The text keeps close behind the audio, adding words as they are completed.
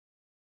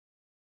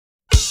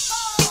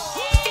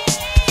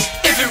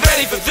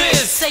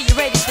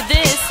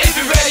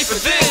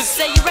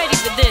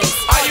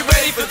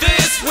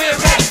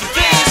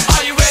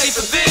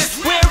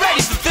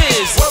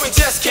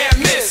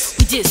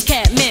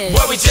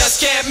just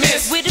can't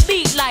miss. With a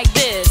beat like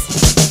this,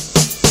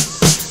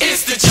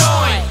 it's the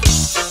joint.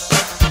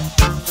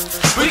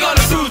 We're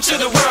gonna prove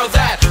to the world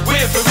that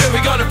we're for real.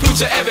 We're gonna prove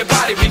to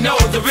everybody we know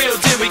the real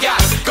deal. We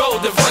got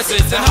golden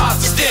voices and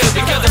hearts to steal,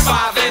 because the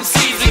 5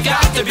 MCs, they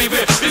got to be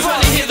real. We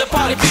wanna hear the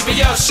party people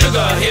yell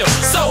Sugar Hill.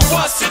 So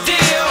what's the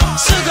deal?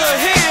 Sugar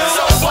Hill.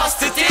 So what's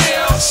the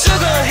deal?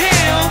 Sugar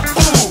Hill.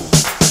 Ooh,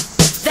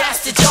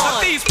 that's the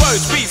joint. These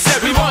words we said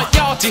we want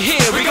y'all to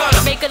hear. We're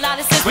gonna make a lot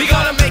of sense. We're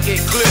gonna make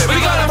it clear.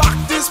 We're gonna rock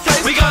this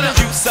place. We're gonna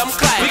use some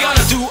class. We're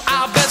gonna do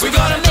our best. We're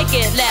gonna make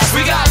it last.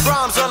 We got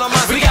rhymes on our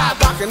minds. We got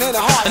rockin' in the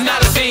heart. And now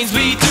the things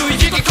we do,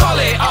 you can call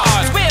it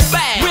ours. We're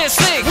bad. We're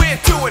slick. We're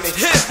doing it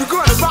hip. We're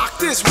gonna rock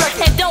this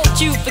record. And don't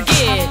you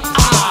forget,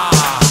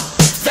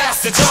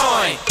 that's the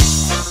joint.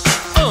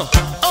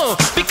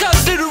 Because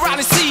Little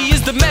Ronnie C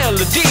is the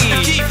melody.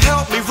 And Keith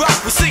help me rock,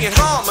 we're singing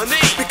harmony.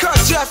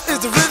 Because Jeff is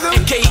the rhythm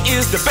and K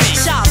is the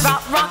bass. Shot,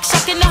 rock,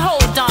 shocking the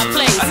whole darn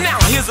place. And now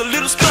here's a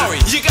little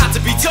story you got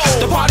to be told.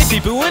 The party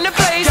people in the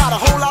place got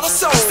a whole lot of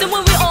soul. So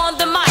when we're on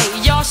the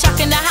mic, y'all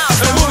shocking the house.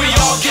 And when we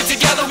all get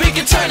together, we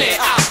can turn it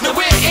out. Now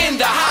we're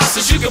in the house,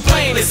 as you can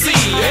plainly see.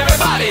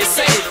 Everybody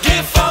say,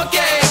 get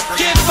funky,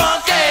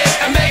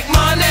 and make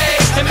money,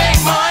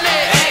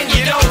 and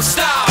you don't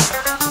stop.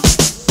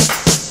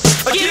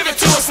 Give it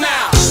to us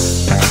now.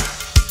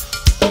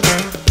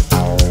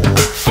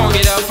 Funk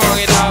it up,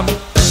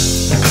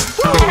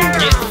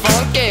 get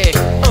funky.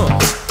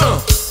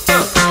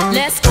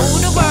 Let's go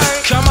to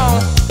work. Come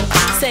on.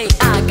 Say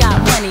I got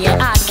money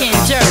and I can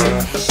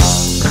jerk.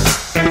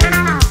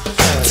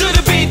 To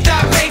the beat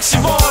that makes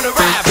you wanna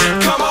rap.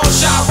 Come on,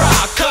 shout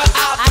rock, cut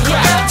out the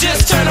crap.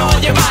 Just turn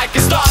on your mic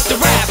and start the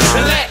rap,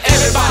 and let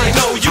everybody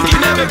know you can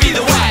never be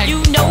the whack.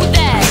 You know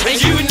that, and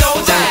you know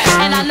that,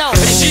 and I know,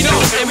 and she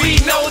knows, and we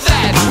know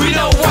that. We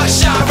know what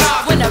shout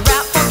rock. When I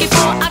rap funky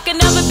for, I can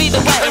never be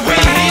the whack. And we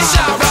hear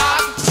shout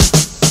rock.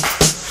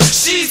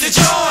 She's the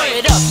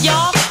joint. It up,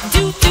 y'all.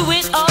 Do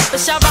it up. But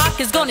Shot Rock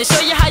is gonna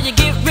show you how you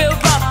get real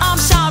rough. I'm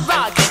Shot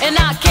Rock, and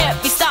I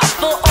can't be stopped.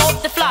 Full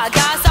off the fly,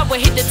 guys. I will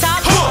hit the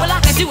top. Well, I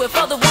can do it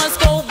for the ones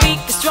go weak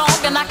and strong,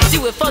 and I can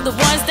do it for the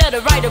ones that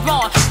are right or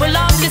wrong. Well,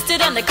 I'm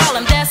listed on the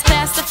column that's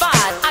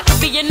classified. I can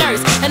be a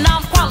nurse, and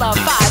I'm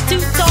qualified to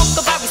talk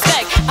about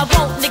respect. I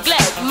won't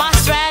neglect. My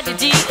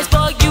strategy is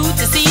for you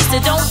to see, so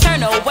don't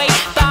turn away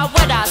by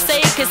what I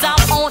say, cause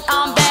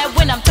I'm bad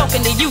when I'm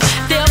talking to you.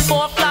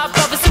 Therefore, fly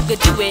brothers who could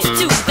do it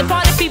too. The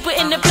party people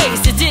in the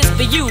place, it is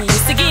for you.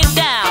 So get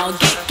down,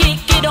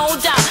 get on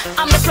down.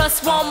 I'm the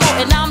plus one more,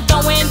 and I'm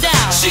going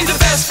down. She's the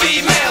best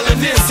female in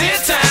this here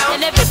town,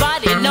 and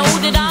everybody know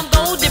that I'm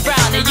golden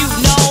brown, and you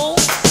know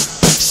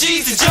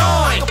she's the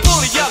joint. A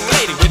fully young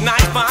lady with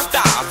nice fine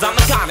styles. I'm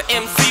the kind of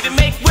MC to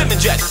make women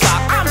dress fly.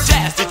 I'm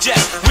Jazz the Jet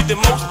with the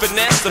most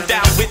finesse. I'm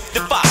down with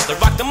the father,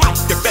 rock the mic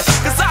the best,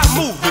 cause I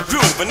move with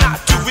groove and I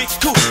do it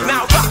cool.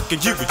 Now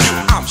rockin' you with you,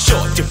 I'm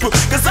sure to prove,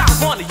 cause I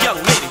want a young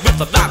lady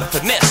with a lot of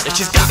finesse, and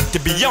she's got to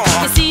be on.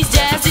 Cause he's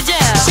Jazz the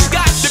Jet. She's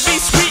got to be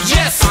sweet,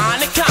 yes,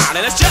 fine and kind,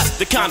 and that's just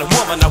the kind of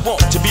woman I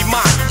want to be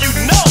mine. You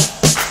know,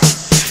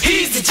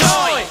 he's the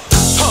joint.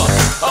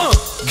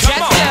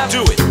 Come on,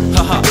 do it,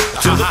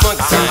 to the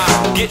funky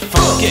sound. Get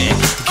funky,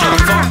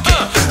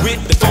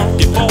 with the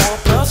funky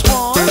 4+1.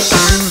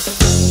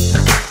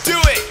 Do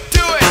it,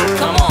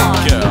 Come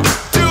on, girl.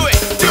 Do it.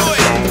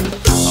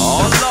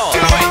 Oh Lord,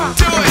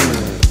 do it.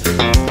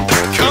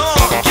 Come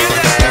on, get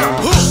down.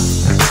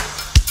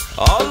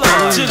 Oh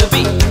Lord, to the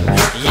beat.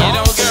 You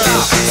know,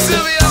 girl,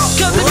 Sylvia,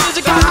 cause the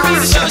music got to be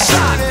the short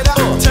shot.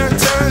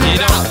 Turn, you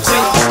know,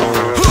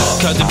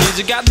 cause the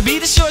music got to be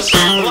the short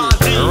shot.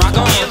 Rock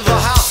on in the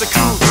house, a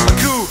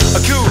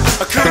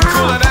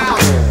coolin' out.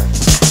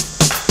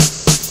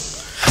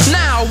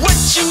 Now what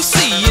you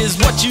see is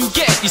what you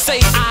get. You say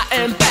I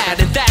am bad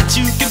and that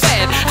you can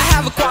bad. I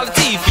have a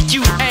quality for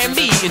you and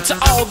me, and to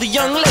all the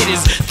young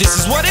ladies, this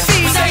is what it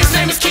means. Say his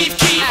name is Keith.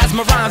 As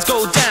my rhymes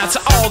go down, to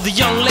all the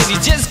young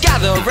ladies, just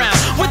gather around.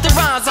 With the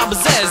rhymes I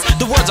possess,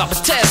 the words I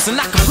possess, and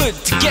I can put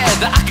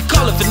together, I can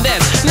call it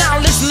finesse. Now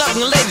listen up,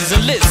 ladies,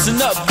 and listen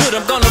up good.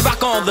 I'm gonna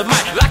rock on the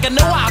mic like I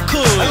know I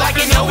could,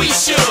 like I know we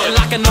should,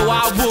 like I know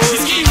I would.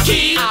 He's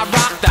Keith. I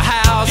rock the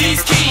house.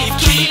 He's Keith.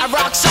 I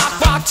rock, shock,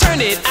 rock,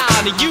 turn it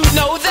out, and you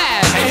know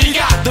that. And he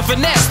got the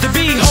finesse to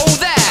be hold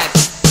that.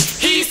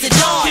 He's the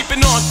dawn.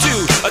 Keeping on to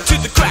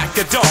the crack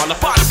of dawn. The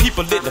party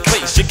people in the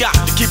place, you got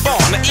to keep on.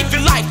 Now if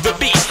you like the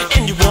beat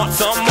and you want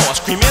some more,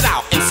 scream it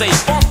out and say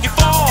funky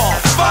fall,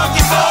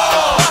 funky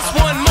fall. Plus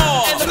one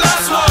more, and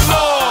plus one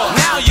more.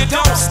 Now you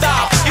don't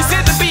stop. You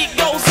said the beat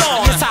goes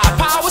on. It's high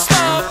power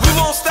stuff. We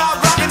won't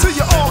stop rocking till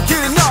you all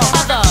get enough.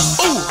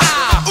 Ooh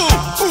ah,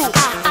 ooh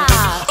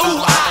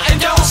ah, and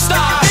don't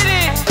stop. Hit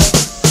it.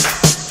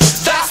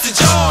 That's the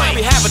joint.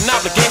 We have an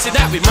obligation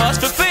that we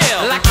must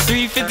fulfill. Like the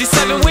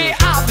 357, we're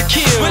out to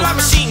kill. We're like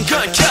Machine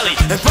Gun Kelly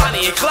and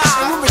Bonnie and Clyde.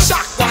 When we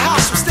shock the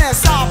house, we stand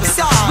side by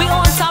side. we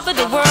on top of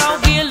the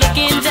world, we're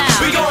looking down.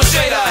 We going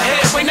straight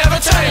ahead, we never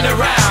turning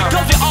around.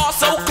 Cause we're all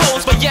so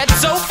close, but yet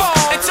so far.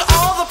 And to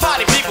all the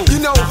party people, you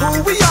know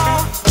who we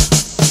are.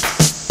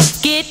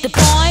 Get the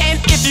point. And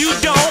if you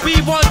don't,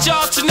 we want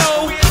y'all to know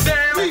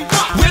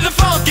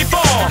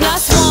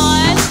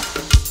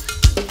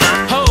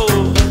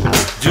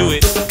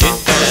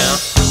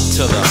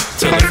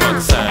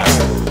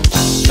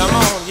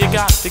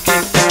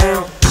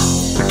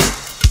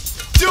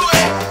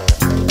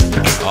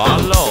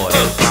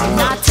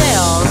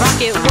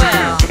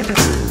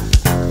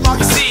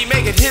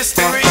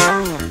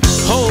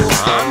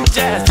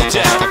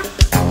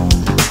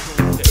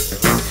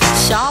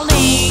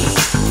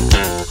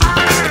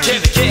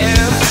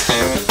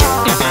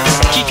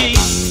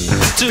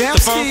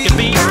the funky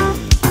beat.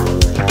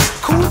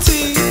 Cool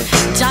T,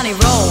 Johnny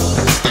Roll.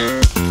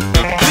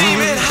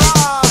 leaving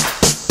hard.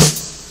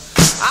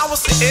 I was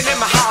sitting in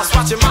my house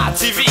watching my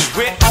TV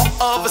when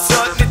all of a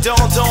sudden it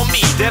dawned on me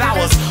that I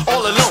was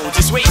all alone,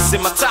 just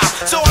wasting my time.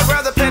 So I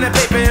grabbed a pen and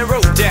paper and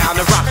wrote down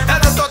the rhyme.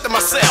 And I thought to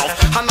myself,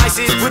 how nice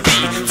it would be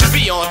to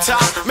be on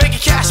top, making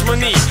cash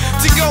money,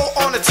 to go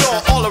on a tour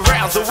all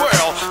around the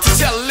world, to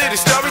tell a little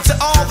story to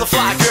all the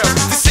fly girls,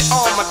 to sit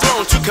on my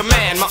throne, to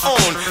command my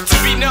own, to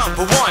be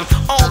number one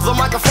on the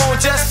microphone,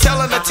 just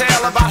telling a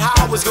tale about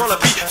how it's gonna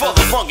be for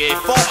the funky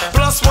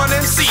 4+1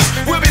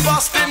 MCs. We'll be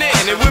busting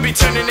in and we'll be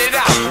turning it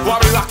out while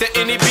we rock to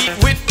any beat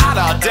without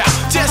a doubt.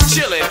 Just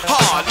chilling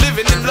hard,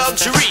 living in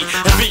luxury,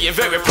 and being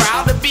very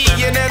proud to be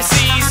an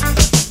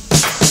MCs.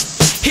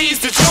 He's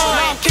the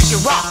joint. I'm kicking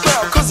rock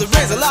well, cause it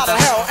rains a lot of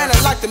hell, and I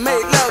like to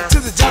make love to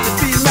the jolly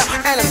female,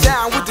 and I'm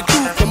down with the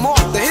crew from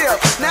off the hill.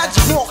 Now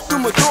you walk through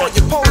my door,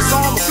 you pose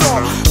on the floor.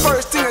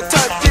 First thing I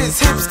touch is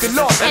hips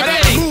galore, And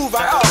then he move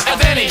right up, and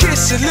then he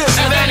kiss your lips,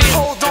 and then he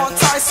hold on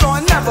tight so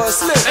I never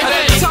slip, and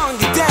then he tongue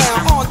you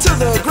down onto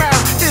the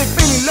ground. If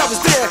any love is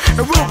there,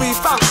 it will be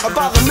found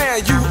about the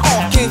man you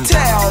all can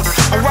tell.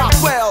 I rock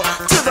well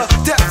to the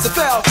depths of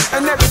hell,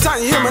 and every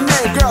time you hear my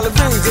name, girl, it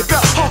rings a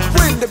bell. Oh,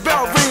 when the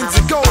bell rings,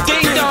 it goes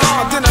ding dong.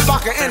 Then I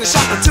rock it in the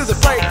shop until the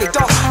break of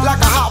dawn, like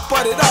a hot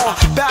buttered on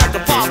bag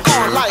of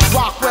popcorn, like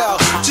Rockwell,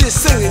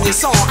 just singing your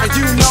song, and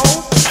you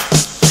know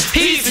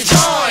he's the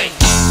joint.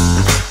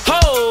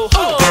 Ho,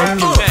 ho, now,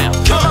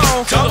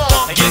 come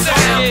on, get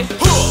down.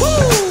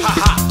 Ha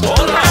ha,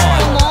 hold on.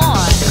 Come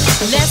on,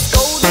 let's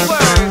go to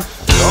work.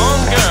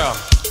 Come girl.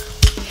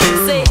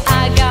 Say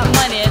I got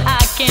money and I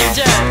can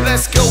jerk.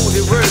 let's go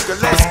to work,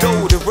 let's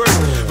go to work.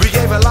 We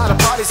gave a lot of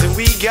parties and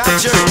we got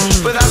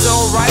jerked, but that's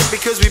alright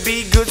because we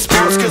be good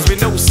sports, cause we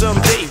know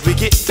someday we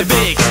get the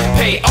big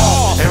pay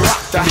off and rock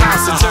the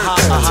house and turn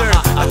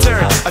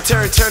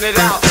it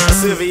out.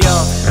 Sylvia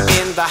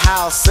in the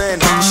house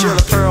and Sheila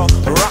Pearl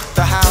rock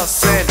the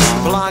house and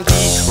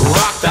Blondie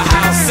rock the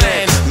house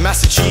and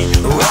Master G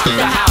rock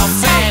the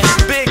house and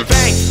Big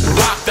Bang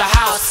rock the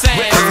house and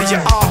wherever you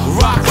are,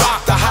 rock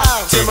the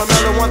house. Tim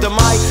Miller on the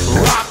mic,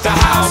 rock the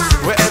house.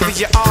 Wherever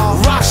you are,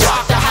 rock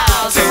the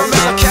house. Tim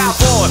Miller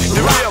Cowboy,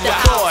 the real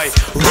McCoy,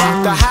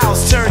 rock the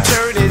house. Turn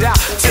it out.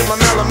 Tim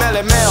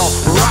Miller Mel,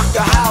 rock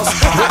the house.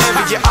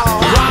 Wherever you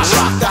are, rock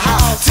the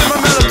house. Tim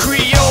Miller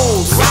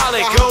Creole,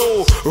 solid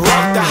gold,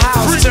 rock the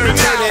house. Turn it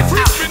out.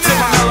 Tim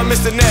Miller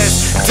Mr.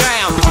 Ness,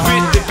 down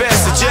with the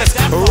best. Just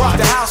rock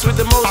the house with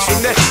the most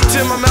finesse.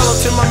 Tim Miller,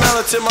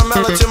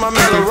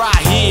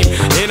 Raheem,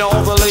 in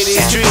all the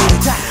ladies'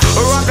 dreams.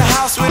 Rock the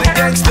house with a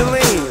gangster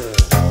lean.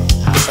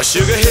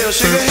 Sugar Hill.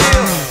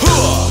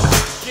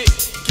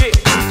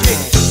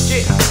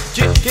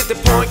 Get the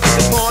point,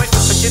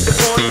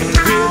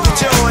 feel the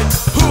joint.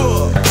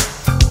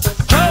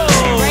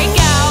 Break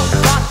out,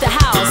 rock the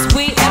house.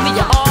 Wherever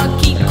you are,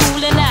 keep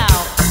cooling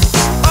out.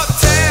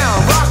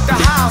 Uptown, rock the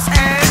house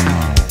and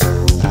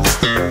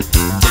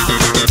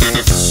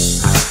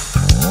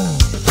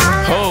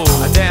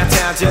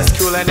downtown just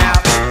cooling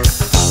out.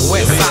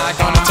 West side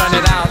gonna turn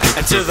it out,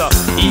 and to the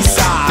east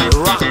side,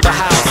 rock the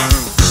house.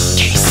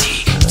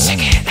 KC, check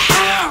it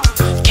out.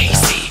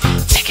 KC,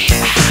 check it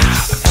out.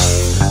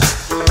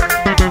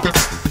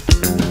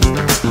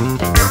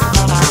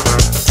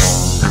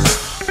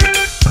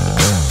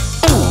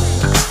 Ooh,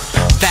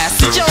 that's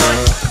the joint.